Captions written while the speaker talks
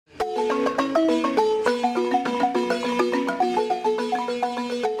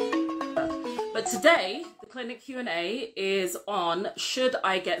But today, the clinic Q&A is on, should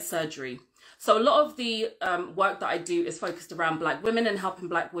I get surgery? So a lot of the work that I do is focused around Black women and helping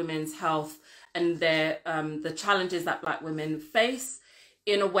Black women's health and their the challenges that Black women face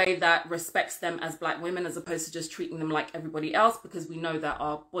in a way that respects them as Black women, as opposed to just treating them like everybody else, because we know that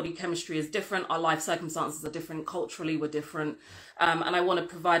our body chemistry is different, our life circumstances are different, culturally we're different. And I want to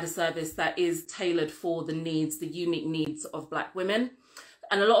provide a service that is tailored for the needs, the unique needs of Black women.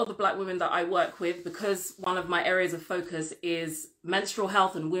 And a lot of the Black women that I work with, because one of my areas of focus is menstrual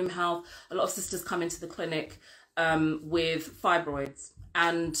health and womb health, a lot of sisters come into the clinic with fibroids.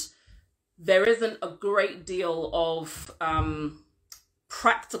 And there isn't a great deal of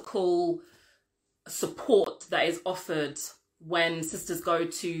practical support that is offered when sisters go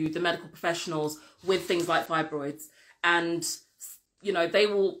to the medical professionals with things like fibroids. And, you know, they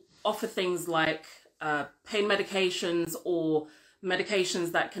will offer things like pain medications or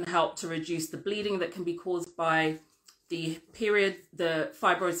medications that can help to reduce the bleeding that can be caused by the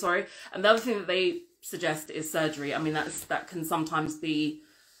fibroid, sorry. And the other thing that they suggest is surgery. I mean, that can sometimes be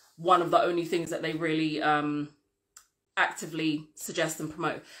one of the only things that they really actively suggest and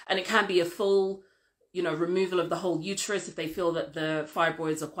promote. And it can be a full, you know, removal of the whole uterus if they feel that the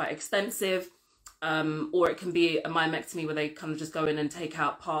fibroids are quite extensive. Or it can be a myomectomy where they kind of just go in and take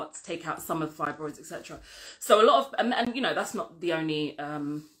out parts, take out some of the fibroids, etc. So a lot of, and you know, that's not the only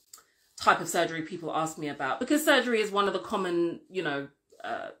type of surgery people ask me about, because surgery is one of the common, you know,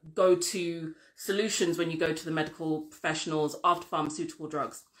 go-to solutions when you go to the medical professionals after pharmaceutical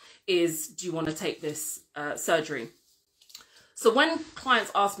drugs is, do you want to take this surgery? So when clients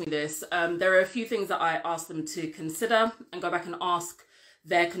ask me this, there are a few things that I ask them to consider and go back and ask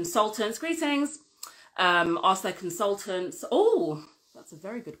their consultants. Greetings. Ask their consultants. Oh, that's a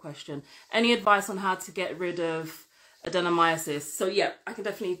very good question. Any advice on how to get rid of adenomyosis? So yeah, I can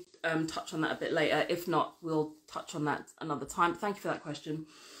definitely touch on that a bit later. If not, we'll touch on that another time. Thank you for that question.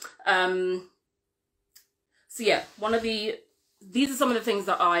 So yeah, these are some of the things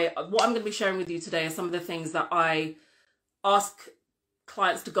that what I'm going to be sharing with you today are some of the things that I ask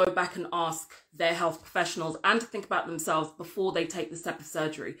clients to go back and ask their health professionals and to think about themselves before they take the step of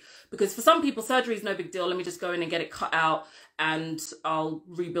surgery. Because for some people, surgery is no big deal. Let me just go in and get it cut out and I'll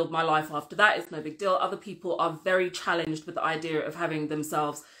rebuild my life after that. It's no big deal. Other people are very challenged with the idea of having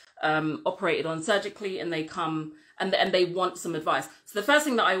themselves operated on surgically, and they come and they want some advice. So the first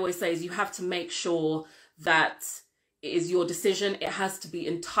thing that I always say is you have to make sure that it is your decision. It has to be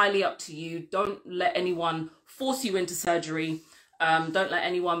entirely up to you. Don't let anyone force you into surgery. Don't let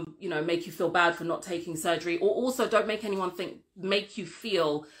anyone, you know, make you feel bad for not taking surgery, or also don't make anyone make you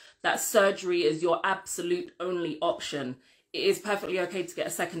feel that surgery is your absolute only option. It is perfectly okay to get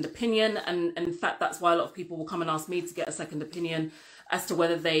a second opinion. And in fact, that's why a lot of people will come and ask me to get a second opinion as to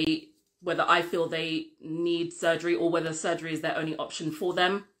whether I feel they need surgery or whether surgery is their only option for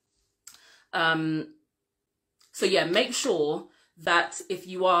them. So yeah, make sure that if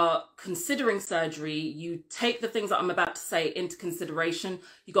you are considering surgery, you take the things that I'm about to say into consideration.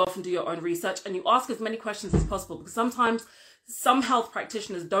 You go off and do your own research and you ask as many questions as possible, because sometimes some health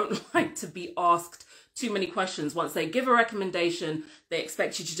practitioners don't like to be asked too many questions. Once they give a recommendation, they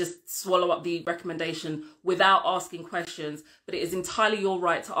expect you to just swallow up the recommendation without asking questions. But it is entirely your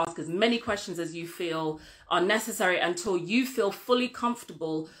right to ask as many questions as you feel are necessary until you feel fully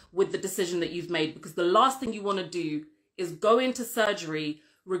comfortable with the decision that you've made. Because the last thing you want to do is go into surgery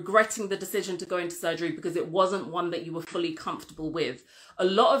regretting the decision to go into surgery because it wasn't one that you were fully comfortable with. A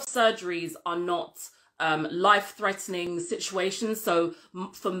lot of surgeries are not life-threatening situations, so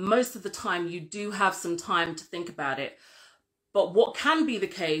for most of the time you do have some time to think about it. But what can be the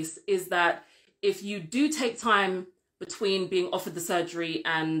case is that if you do take time between being offered the surgery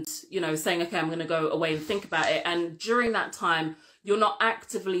and, you know, saying, okay, I'm going to go away and think about it, and during that time you're not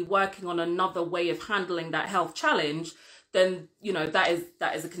actively working on another way of handling that health challenge, then, you know, that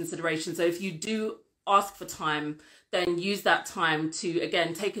is a consideration. So if you do ask for time, then use that time to,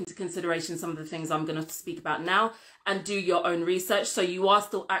 again, take into consideration some of the things I'm going to speak about now and do your own research. So you are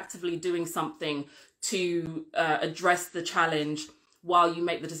still actively doing something to address the challenge while you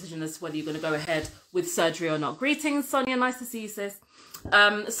make the decision as to whether you're going to go ahead with surgery or not. Greetings, Sonia. Nice to see you, sis.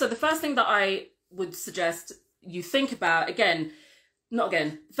 So the first thing that I would suggest you think about, the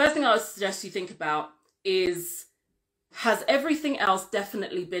first thing I would suggest you think about is, has everything else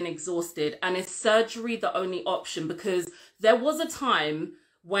definitely been exhausted, and is surgery the only option? Because there was a time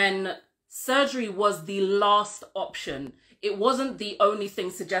when surgery was the last option. It wasn't the only thing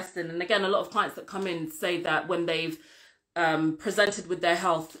suggested. And again, a lot of clients that come in say that when they've presented with their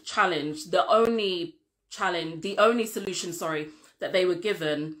health challenge, the only solution, that they were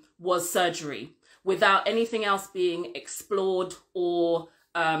given was surgery, without anything else being explored or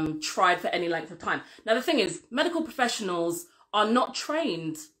tried for any length of time. Now, the thing is, medical professionals are not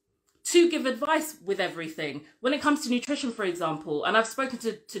trained to give advice with everything. When it comes to nutrition, for example, and I've spoken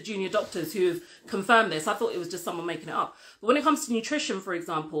to junior doctors who have confirmed this. I thought it was just someone making it up. But when it comes to nutrition, for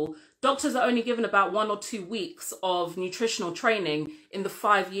example, doctors are only given about 1 or 2 weeks of nutritional training in the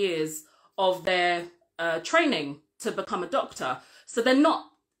 5 years of their training to become a doctor. So they're not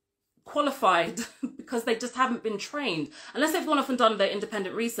qualified because they just haven't been trained. Unless they've gone off and done their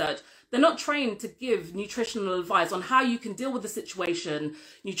independent research, they're not trained to give nutritional advice on how you can deal with the situation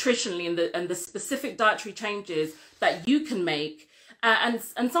nutritionally and the specific dietary changes that you can make. And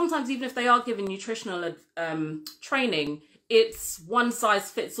sometimes even if they are giving nutritional training, it's one size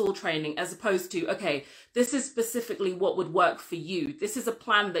fits all training, as opposed to, okay, this is specifically what would work for you. This is a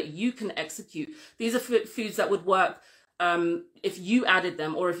plan that you can execute. These are foods that would work if you added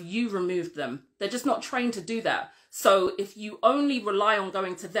them or if you removed them. They're just not trained to do that. So if you only rely on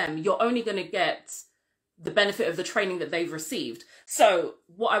going to them, you're only going to get the benefit of the training that they've received. So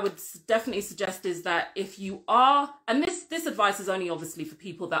what I would definitely suggest is that if you are, and this advice is only obviously for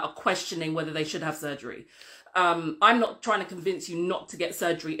people that are questioning whether they should have surgery. I'm not trying to convince you not to get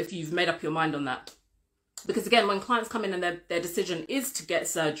surgery if you've made up your mind on that. Because again, when clients come in and their decision is to get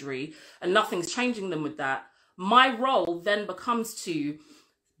surgery and nothing's changing them with that, my role then becomes to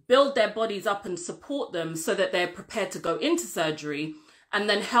build their bodies up and support them so that they're prepared to go into surgery, and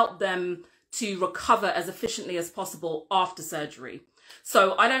then help them to recover as efficiently as possible after surgery.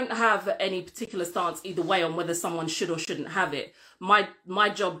 So I don't have any particular stance either way on whether someone should or shouldn't have it. My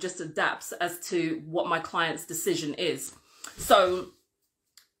job just adapts as to what my client's decision is. So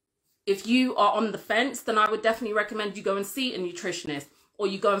if you are on the fence, then I would definitely recommend you go and see a nutritionist, or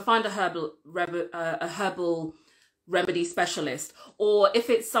you go and find a herbal remedy specialist. Or if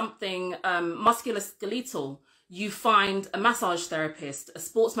it's something musculoskeletal, you find a massage therapist, a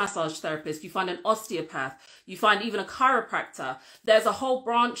sports massage therapist, you find an osteopath, you find even a chiropractor. There's a whole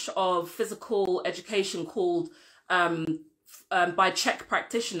branch of physical education called by Czech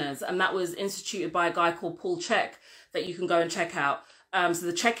practitioners, and that was instituted by a guy called Paul Chek that you can go and check out. So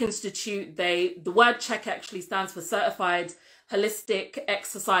the Czech Institute, the word Czech actually stands for Certified Holistic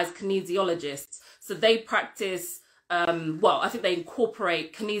Exercise Kinesiologists. So they practice, I think they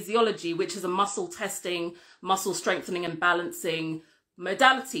incorporate kinesiology, which is a muscle testing, muscle strengthening and balancing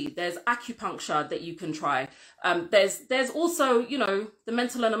modality. There's acupuncture that you can try. There's also, the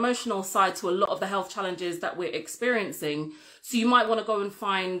mental and emotional side to a lot of the health challenges that we're experiencing. So you might want to go and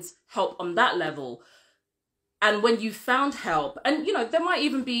find help on that level. And when you found help, and, there might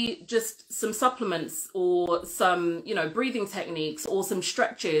even be just some supplements or some, breathing techniques or some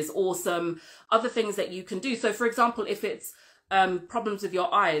stretches or some other things that you can do. So, for example, if it's problems with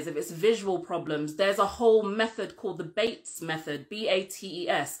your eyes, if it's visual problems, there's a whole method called the Bates method,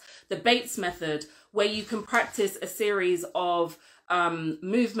 BATES, the Bates method, where you can practice a series of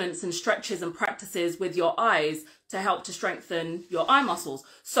movements and stretches and practices with your eyes to help to strengthen your eye muscles.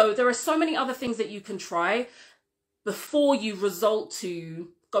 So there are so many other things that you can try before you resort to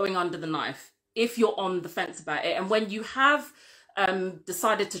going under the knife, if you're on the fence about it. And when you have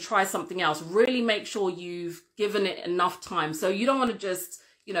decided to try something else, really make sure you've given it enough time. So you don't want to just,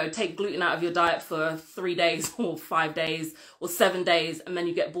 take gluten out of your diet for 3 days or 5 days or 7 days, and then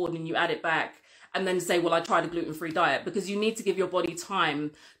you get bored and you add it back and then say, well, I tried a gluten-free diet, because you need to give your body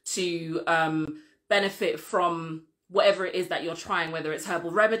time to benefit from whatever it is that you're trying, whether it's herbal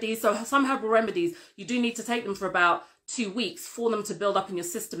remedies. So some herbal remedies, you do need to take them for about 2 weeks for them to build up in your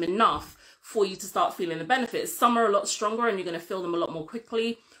system enough for you to start feeling the benefits. Some are a lot stronger and you're going to feel them a lot more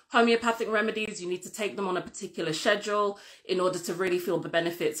quickly. Homeopathic remedies, you need to take them on a particular schedule in order to really feel the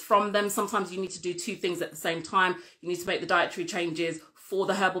benefits from them. Sometimes you need to do 2 things at the same time. You need to make the dietary changes for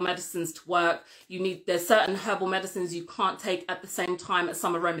the herbal medicines to work. There's certain herbal medicines you can't take at the same time as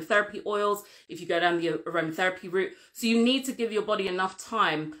some aromatherapy oils if you go down the aromatherapy route. So you need to give your body enough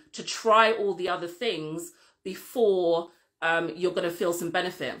time to try all the other things before you're going to feel some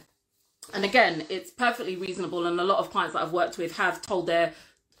benefit. And again, it's perfectly reasonable, and a lot of clients that I've worked with have told their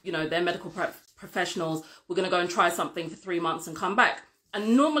medical professionals, we're going to go and try something for 3 months and come back.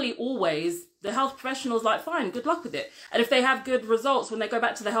 And normally, always, the health professionals like, fine, good luck with it. And if they have good results when they go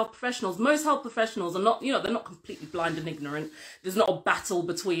back to the health professionals, most health professionals are not, they're not completely blind and ignorant. There's not a battle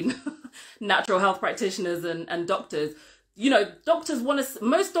between natural health practitioners and doctors. Most doctors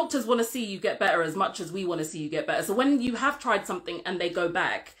want to see you get better as much as we want to see you get better. So when you have tried something and they go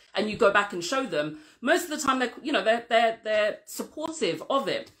back and you go back and show them, most of the time they're supportive of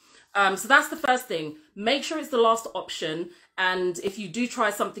it. So that's the first thing. Make sure it's the last option, And if you do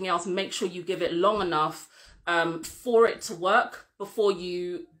try something else, make sure you give it long enough for it to work before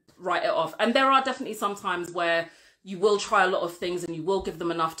you write it off. And there are definitely some times where you will try a lot of things and you will give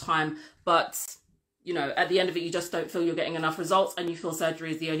them enough time, but you know, at the end of it, you just don't feel you're getting enough results and you feel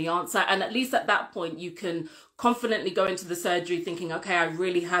surgery is the only answer. And at least at that point, you can confidently go into the surgery thinking, okay, I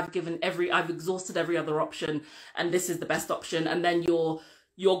really have I've exhausted every other option and this is the best option. And then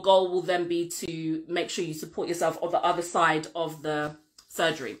your goal will then be to make sure you support yourself on the other side of the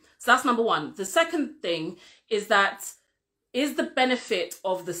surgery. So that's number one. The second thing is that, is the benefit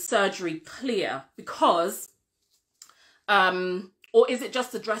of the surgery clear? Because, or is it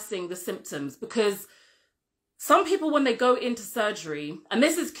just addressing the symptoms? Because some people, when they go into surgery, and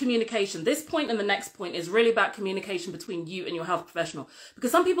this is communication, this point and the next point is really about communication between you and your health professional.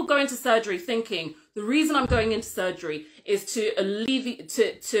 Because some people go into surgery thinking, the reason I'm going into surgery is to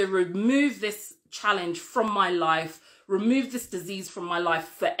alleviate, to remove this challenge from my life, remove this disease from my life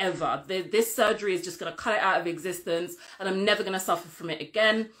forever. This surgery is just going to cut it out of existence and I'm never going to suffer from it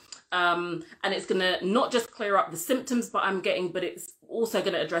again. And it's going to not just clear up the symptoms but it's also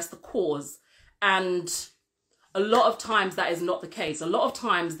going to address the cause. And a lot of times that is not the case. A lot of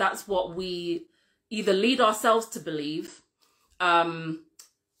times that's what we either lead ourselves to believe,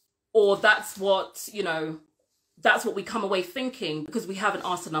 or that's what, you know, that's what we come away thinking because we haven't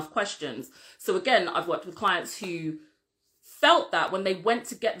asked enough questions. So again, I've worked with clients who felt that when they went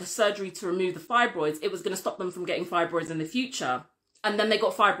to get the surgery to remove the fibroids, it was going to stop them from getting fibroids in the future. And then they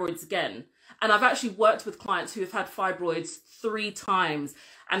got fibroids again. And I've actually worked with clients who have had fibroids 3 times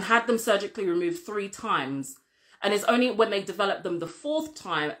and had them surgically removed 3 times. And it's only when they developed them the 4th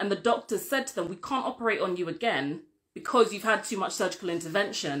time and the doctors said to them, we can't operate on you again because you've had too much surgical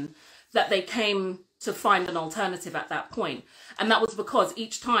intervention, that they came to find an alternative at that point. And that was because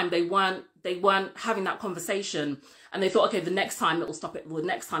each time they weren't having that conversation and they thought, okay, the next time it will stop it, well, the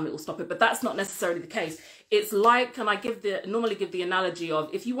next time it will stop it. But that's not necessarily the case. It's like, and I normally give the analogy of,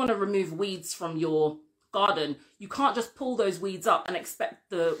 if you want to remove weeds from your garden, you can't just pull those weeds up and expect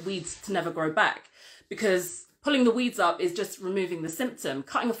the weeds to never grow back, because pulling the weeds up is just removing the symptom.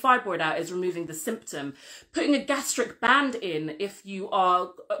 Cutting a fibroid out is removing the symptom. Putting a gastric band in if you are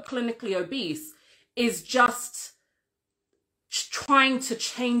clinically obese is just trying to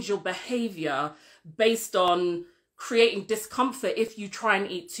change your behavior based on creating discomfort if you try and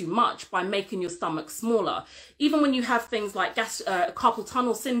eat too much by making your stomach smaller. Even when you have things like carpal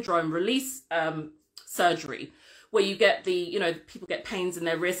tunnel syndrome release surgery, where you get people get pains in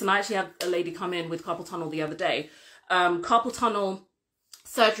their wrists. And I actually had a lady come in with carpal tunnel the other day. Carpal tunnel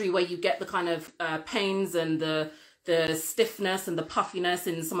surgery, where you get the kind of pains and the stiffness and the puffiness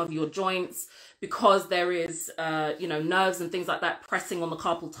in some of your joints because there is, nerves and things like that pressing on the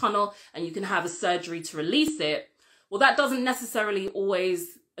carpal tunnel, and you can have a surgery to release it. Well, that doesn't necessarily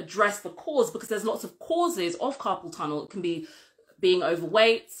always address the cause, because there's lots of causes of carpal tunnel. It can be being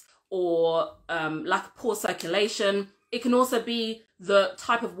overweight, or lack of poor circulation. It can also be the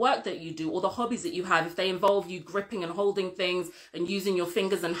type of work that you do or the hobbies that you have. If they involve you gripping and holding things and using your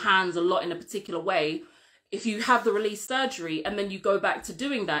fingers and hands a lot in a particular way, if you have the release surgery and then you go back to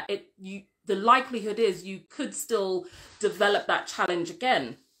doing that, the likelihood is you could still develop that challenge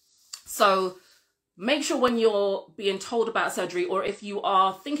again. So make sure when you're being told about surgery, or if you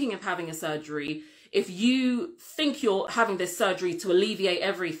are thinking of having a surgery, if you think you're having this surgery to alleviate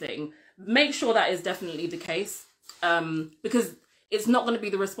everything, make sure that is definitely the case, because it's not going to be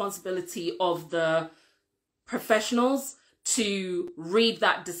the responsibility of the professionals to read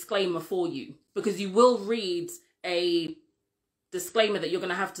that disclaimer for you, because you will read a disclaimer that you're going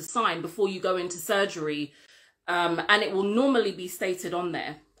to have to sign before you go into surgery, and it will normally be stated on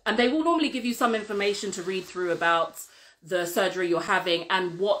there. And they will normally give you some information to read through about the surgery you're having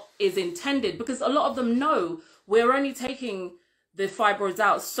and what is intended, because a lot of them know we're only taking the fibroids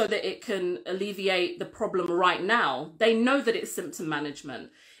out so that it can alleviate the problem right now. They know that it's symptom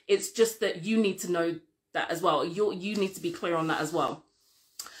management. It's just that you need to know that as well. You need to be clear on that as well.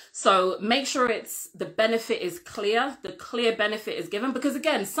 So make sure the benefit is clear, the clear benefit is given, because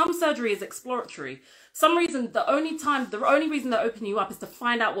again, some surgery is exploratory. The only reason they open you up is to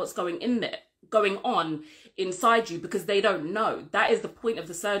find out what's going on inside you, because they don't know. That is the point of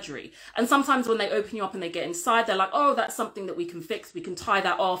the surgery. And sometimes when they open you up and they get inside, they're like, oh, that's something that we can fix. We can tie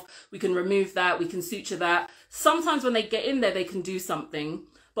that off. We can remove that. We can suture that. Sometimes when they get in there, they can do something,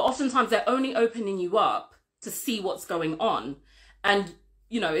 but oftentimes they're only opening you up to see what's going on. And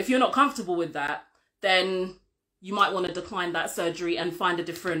if you're not comfortable with that, then you might want to decline that surgery and find a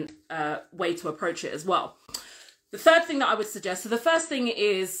different way to approach it as well. The third thing that I would suggest, so the first thing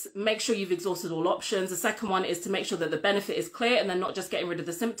is make sure you've exhausted all options. The second one is to make sure that the benefit is clear and they're not just getting rid of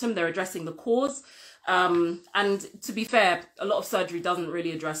the symptom, they're addressing the cause. And to be fair, a lot of surgery doesn't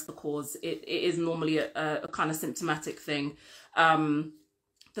really address the cause. It is normally a kind of symptomatic thing.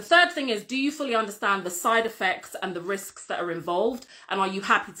 The third thing is, do you fully understand the side effects and the risks that are involved? And are you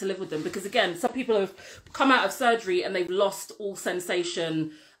happy to live with them? Because again, some people have come out of surgery and they've lost all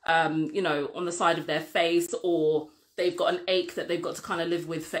sensation, you know, on the side of their face, or they've got an ache that they've got to kind of live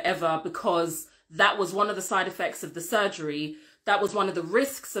with forever because that was one of the side effects of the surgery. That was one of the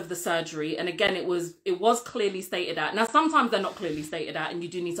risks of the surgery. And again, it was clearly stated out. Now, sometimes they're not clearly stated out and you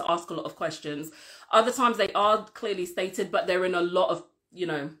do need to ask a lot of questions. Other times they are clearly stated, but they're in a lot of, you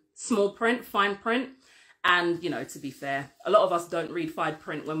know, small print, fine print. And, you know, to be fair, a lot of us don't read fine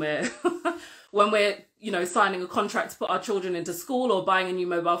print when we're, when we're, you know, signing a contract to put our children into school or buying a new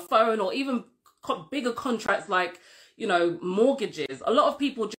mobile phone, or even bigger contracts like, you know, mortgages. A lot of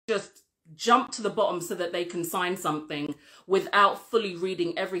people just jump to the bottom so that they can sign something without fully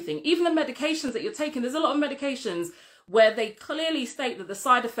reading everything. Even the medications that you're taking, there's a lot of medications where they clearly state that the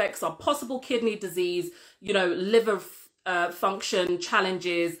side effects are possible kidney disease, you know, liver function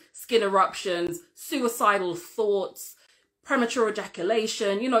challenges, skin eruptions, suicidal thoughts, premature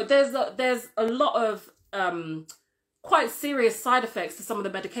ejaculation. You know, there's a lot of quite serious side effects to some of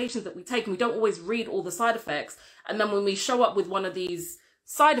the medications that we take, and we don't always read all the side effects. And then when we show up with one of these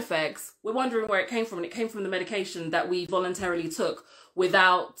side effects, we're wondering where it came from, and it came from the medication that we voluntarily took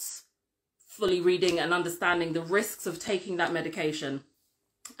without fully reading and understanding the risks of taking that medication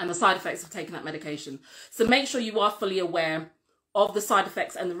and the side effects of taking that medication. So make sure you are fully aware of the side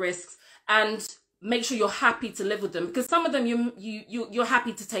effects and the risks, and make sure you're happy to live with them, because some of them you're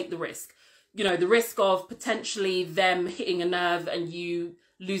happy to take the risk. You know, the risk of potentially them hitting a nerve and you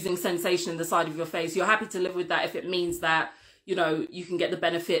losing sensation in the side of your face. You're happy to live with that if it means that, you know, you can get the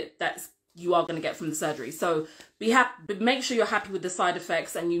benefit that you are going to get from the surgery. So make sure you're happy with the side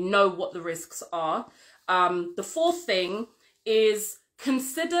effects and you know what the risks are. The fourth thing is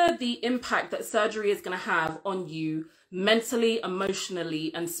consider the impact that surgery is going to have on you mentally,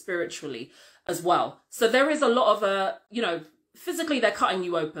 emotionally, and spiritually as well. So there is a lot of, you know, physically they're cutting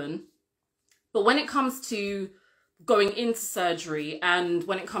you open. But when it comes to going into surgery and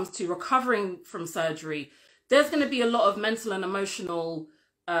when it comes to recovering from surgery, there's going to be a lot of mental and emotional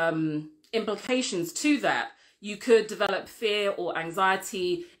implications to that. You could develop fear or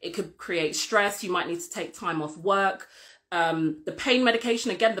anxiety. It could create stress. You might need to take time off work. The pain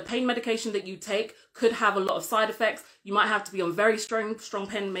medication, again, the pain medication that you take could have a lot of side effects. You might have to be on very strong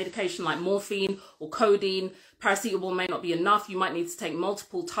pain medication like morphine or codeine. Paracetamol may not be enough. You might need to take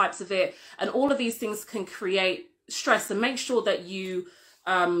multiple types of it. And all of these things can create stress. And make sure that you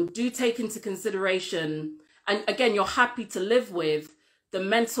do take into consideration, and again, you're happy to live with the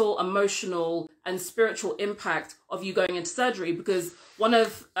mental, emotional, and spiritual impact of you going into surgery. Because one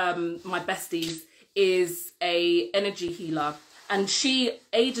of my besties is a energy healer, and she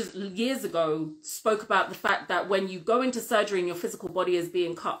years ago spoke about the fact that when you go into surgery and your physical body is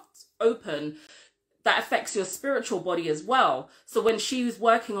being cut open, that affects your spiritual body as well. So when she was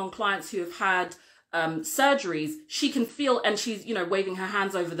working on clients who have had surgeries, she can feel, and she's, you know, waving her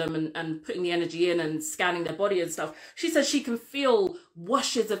hands over them and putting the energy in and scanning their body and stuff. She says she can feel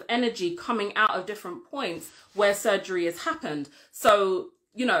washes of energy coming out of different points where surgery has happened. So,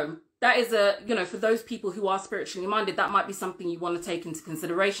 you know, that is you know, for those people who are spiritually minded, that might be something you want to take into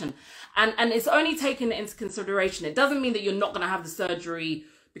consideration. And it's only taking it into consideration. It doesn't mean that you're not going to have the surgery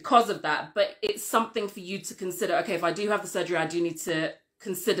because of that, but it's something for you to consider. Okay, if I do have the surgery, I do need to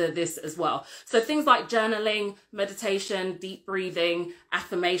consider this as well. So things like journaling, meditation, deep breathing,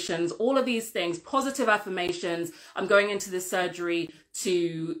 affirmations, all of these things, positive affirmations. I'm going into this surgery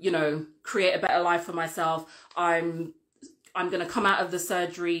to, you know, create a better life for myself. I'm going to come out of the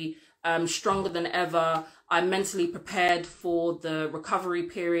surgery stronger than ever. I'm mentally prepared for the recovery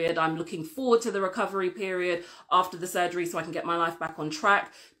period. I'm looking forward to the recovery period after the surgery so I can get my life back on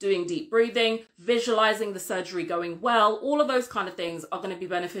track. Doing deep breathing, visualizing the surgery going well. All of those kind of things are going to be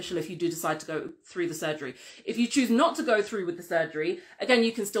beneficial if you do decide to go through the surgery. If you choose not to go through with the surgery, again,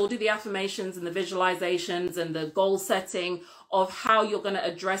 you can still do the affirmations and the visualizations and the goal setting of how you're going to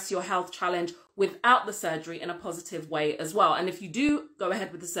address your health challenge without the surgery in a positive way as well. And if you do go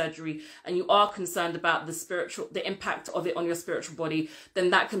ahead with the surgery and you are concerned about the impact of it on your spiritual body,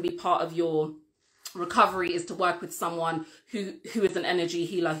 then that can be part of your recovery, is to work with someone who is an energy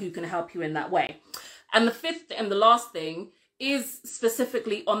healer who can help you in that way. And the fifth and the last thing is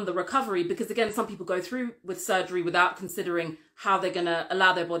specifically on the recovery, because again, some people go through with surgery without considering how they're going to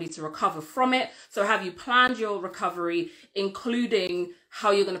allow their body to recover from it. So have you planned your recovery, including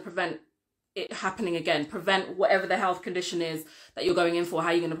how you're going to prevent it happening again, prevent whatever the health condition is that you're going in for,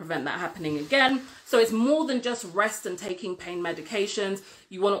 how you're going to prevent that happening again. So it's more than just rest and taking pain medications.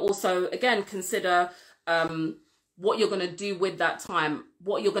 You want to also, again, consider what you're going to do with that time,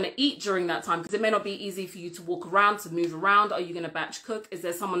 what you're going to eat during that time, because it may not be easy for you to walk around, to move around. Are you going to batch cook? Is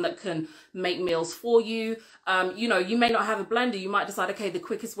there someone that can make meals for you? You know, you may not have a blender. You might decide, okay, the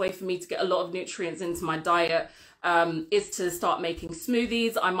quickest way for me to get a lot of nutrients into my diet is to start making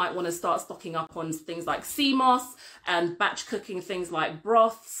smoothies. I might want to start stocking up on things like sea moss and batch cooking things like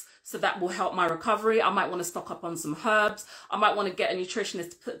broths. So that will help my recovery. I might want to stock up on some herbs. I might want to get a nutritionist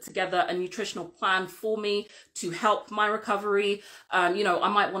to put together a nutritional plan for me to help my recovery. You know, I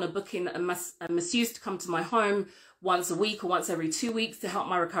might want to book in a masseuse to come to my home once a week or once every 2 weeks to help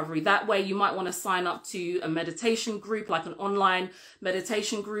my recovery that way. You might want to sign up to a meditation group, like an online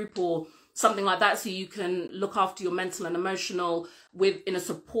meditation group or something like that, so you can look after your mental and emotional in a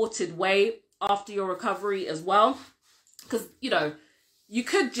supported way after your recovery as well. Because, you know, you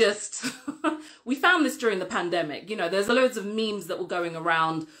could just, we found this during the pandemic, you know, there's loads of memes that were going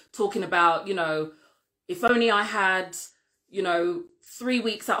around talking about, you know, if only I had, you know, 3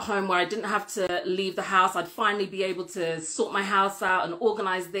 weeks at home where I didn't have to leave the house, I'd finally be able to sort my house out and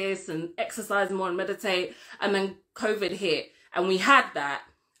organize this and exercise more and meditate. And then COVID hit and we had that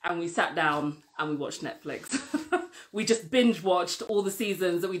and we sat down and we watched Netflix. We just binge watched all the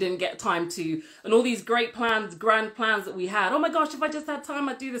seasons that we didn't get time to, and all these great plans, grand plans that we had. Oh my gosh, if I just had time,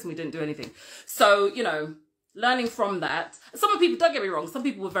 I'd do this. And we didn't do anything. So, you know, learning from that. Some people, don't get me wrong, some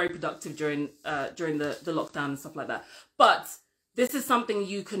people were very productive during the lockdown and stuff like that. But this is something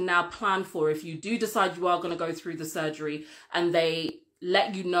you can now plan for if you do decide you are going to go through the surgery and they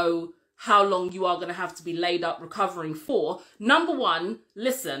let you know how long you are going to have to be laid up recovering for. Number one,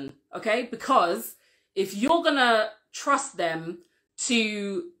 listen, okay? Because if you're going to trust them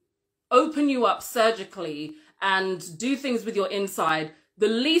to open you up surgically and do things with your inside, the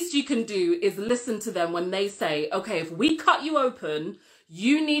least you can do is listen to them when they say, okay, if we cut you open,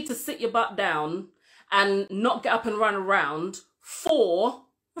 you need to sit your butt down and not get up and run around for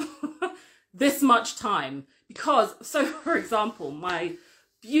this much time. Because, so for example, my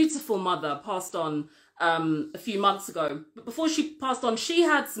beautiful mother passed on a few months ago. But before she passed on, she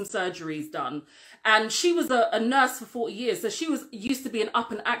had some surgeries done. And she was a nurse for 40 years. So she was used to being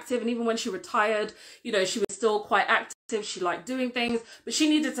up and active. And even when she retired, you know, she was still quite active. She liked doing things, but she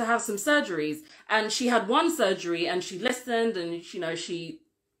needed to have some surgeries. And she had one surgery and she listened and, you know, she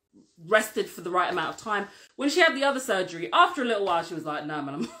rested for the right amount of time. When she had the other surgery, after a little while, she was like, no,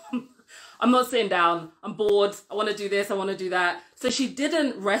 man, I'm not sitting down. I'm bored. I want to do this. I want to do that. So she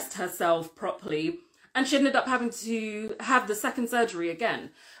didn't rest herself properly. And she ended up having to have the second surgery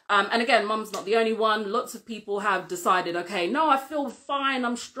again. And again, mum's not the only one. Lots of people have decided, okay, no, I feel fine.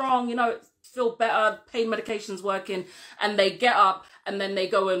 I'm strong. You know, feel better. Pain medication's working. And they get up and then they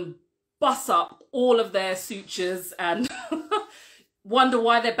go and bust up all of their sutures and wonder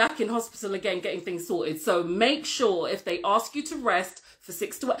why they're back in hospital again, getting things sorted. So make sure if they ask you to rest for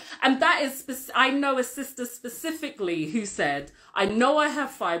 6 to 8, and that is, I know a sister specifically who said, I know I have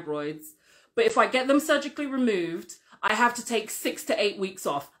fibroids, but if I get them surgically removed, I have to take 6 to 8 weeks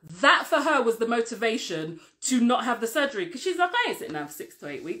off. That for her was the motivation to not have the surgery, because she's like, I ain't sitting down for 6 to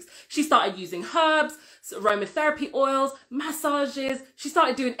 8 weeks. She started using herbs, aromatherapy oils, massages. She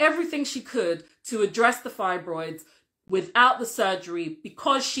started doing everything she could to address the fibroids without the surgery,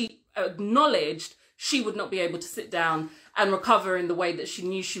 because she acknowledged she would not be able to sit down and recover in the way that she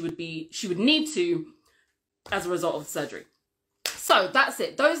knew she would need to as a result of the surgery. So that's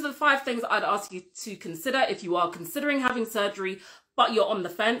it. Those are the 5 things I'd ask you to consider if you are considering having surgery, but you're on the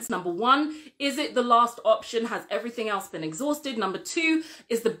fence. Number 1, is it the last option? Has everything else been exhausted? Number 2,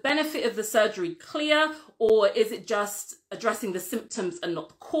 is the benefit of the surgery clear, or is it just addressing the symptoms and not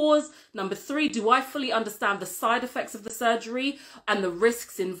the cause? Number 3, do I fully understand the side effects of the surgery and the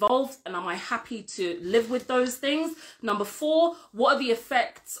risks involved, and am I happy to live with those things? Number 4, what are the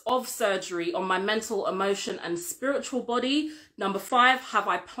effects of surgery on my mental, emotion, and spiritual body? Number 5, have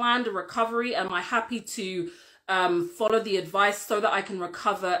I planned a recovery? Am I happy to follow the advice so that I can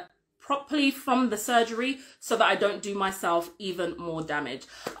recover properly from the surgery so that I don't do myself even more damage?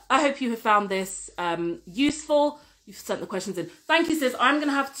 I hope you have found this useful. You've sent the questions in. Thank you, sis. I'm going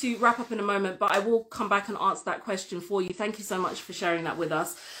to have to wrap up in a moment, but I will come back and answer that question for you. Thank you so much for sharing that with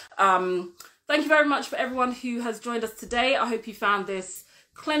us. Thank you very much for everyone who has joined us today. I hope you found this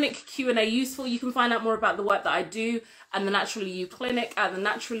clinic Q&A useful. You can find out more about the work that I do and the Naturally You Clinic at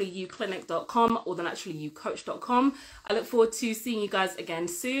thenaturallyyouclinic.com or thenaturallyyoucoach.com. I look forward to seeing you guys again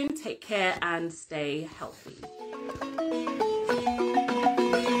soon. Take care and stay healthy.